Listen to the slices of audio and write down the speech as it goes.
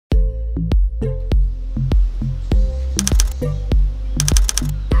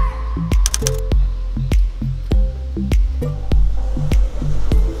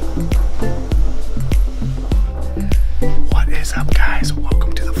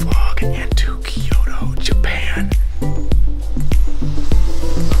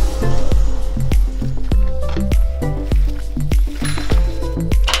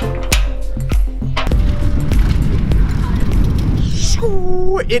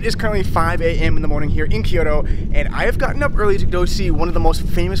It is currently 5 a.m. in the morning here in Kyoto, and I have gotten up early to go see one of the most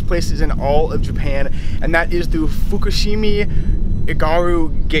famous places in all of Japan, and that is the Fushimi Inari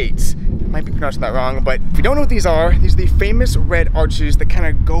Gates. I might be pronouncing that wrong, but if you don't know what these are the famous red arches that kind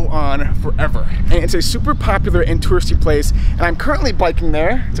of go on forever. And it's a super popular and touristy place, and I'm currently biking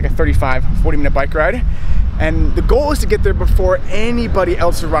there. It's like a 35-40 minute bike ride. And the goal is to get there before anybody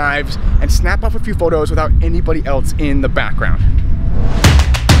else arrives and snap off a few photos without anybody else in the background.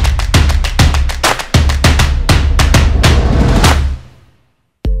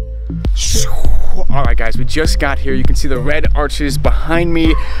 Alright guys, we just got here. You can see the red arches behind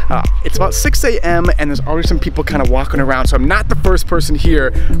me. It's about 6 a.m. and there's already some people kind of walking around, so I'm not the first person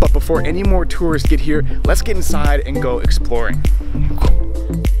here. But before any more tourists get here, let's get inside and go exploring.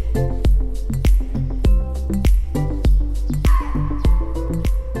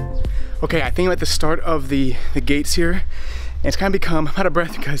 Okay, I think I'm at the start of the gates here, and it's kind of become, I'm out of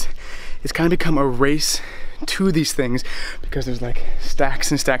breath because it's kind of become a race to these things because there's like stacks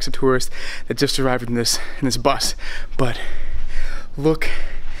and stacks of tourists that just arrived in this bus. But look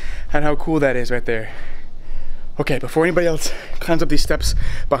at how cool that is right there. Okay, before anybody else climbs up these steps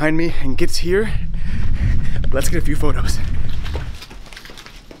behind me and gets here, let's get a few photos.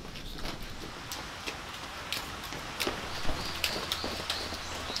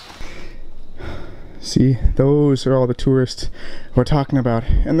 See, those are all the tourists we're talking about,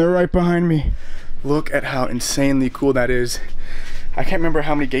 and they're right behind me. Look at how insanely cool that is. I can't remember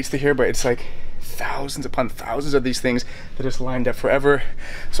how many gates there are here, but it's like thousands upon thousands of these things that just lined up forever.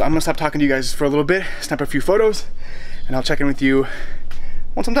 So I'm gonna stop talking to you guys for a little bit, snap a few photos, and I'll check in with you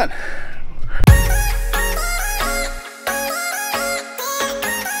once I'm done.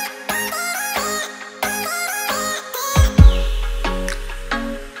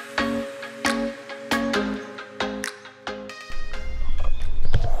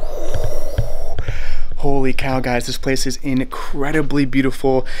 Holy cow guys, this place is incredibly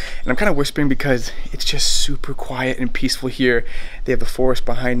beautiful, and I'm kind of whispering because it's just super quiet and peaceful here. They have the forest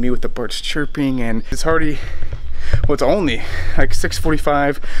behind me with the birds chirping, and it's already, well, it's only like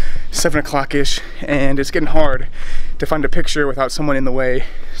 6:45, 7 o'clock-ish, and it's getting hard to find a picture without someone in the way.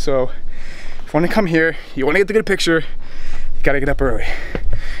 So if you want to come here, you want to get the good picture, you gotta get up early,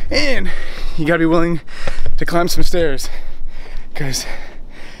 and you gotta be willing to climb some stairs because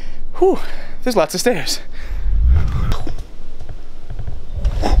whew, there's lots of stairs.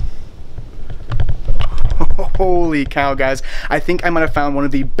 Holy cow guys, I think I might have found one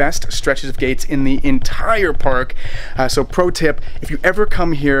of the best stretches of gates in the entire park. So pro tip, if you ever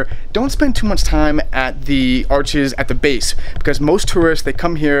come here, don't spend too much time at the arches at the base, because most tourists, they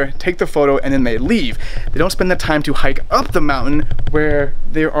come here, take the photo, and then they leave. They don't spend the time to hike up the mountain where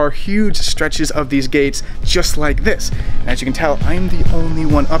there are huge stretches of these gates just like this. And as you can tell, I'm the only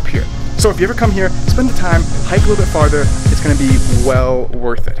one up here. So if you ever come here, spend the time, hike a little bit farther, it's gonna be well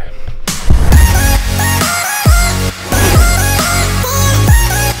worth it.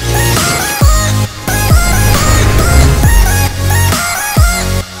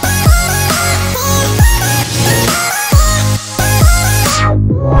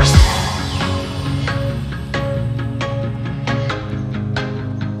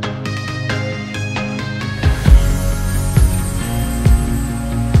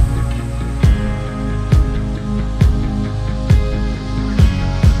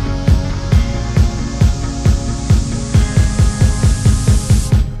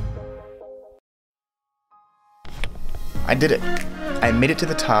 I did it. I made it to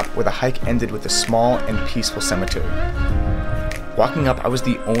the top where the hike ended with a small and peaceful cemetery. Walking up, I was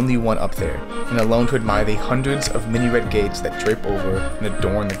the only one up there, and alone to admire the hundreds of mini red gates that drape over and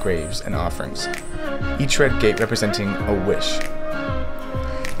adorn the graves and offerings, each red gate representing a wish.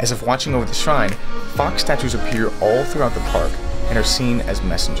 As if watching over the shrine, fox statues appear all throughout the park and are seen as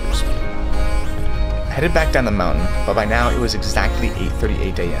messengers. I headed back down the mountain, but by now it was exactly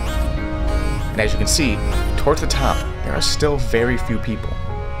 8:38 a.m. And as you can see, towards the top, there are still very few people.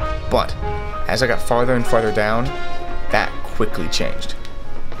 But as I got farther and farther down, that quickly changed.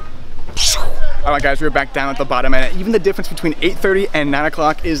 Alright guys, we're back down at the bottom, and even the difference between 8:30 and 9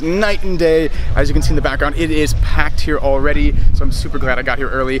 o'clock is night and day. As you can see in the background, it is packed here already, so I'm super glad I got here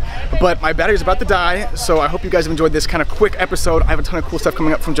early. But my battery is about to die, so I hope you guys have enjoyed this kind of quick episode. I have a ton of cool stuff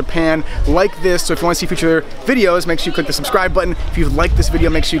coming up from Japan like this, so if you want to see future videos, make sure you click the subscribe button. If you like this video,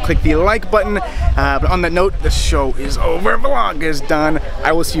 make sure you click the like button. But on that note, the show is over, vlog is done.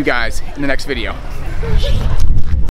 I will see you guys in the next video.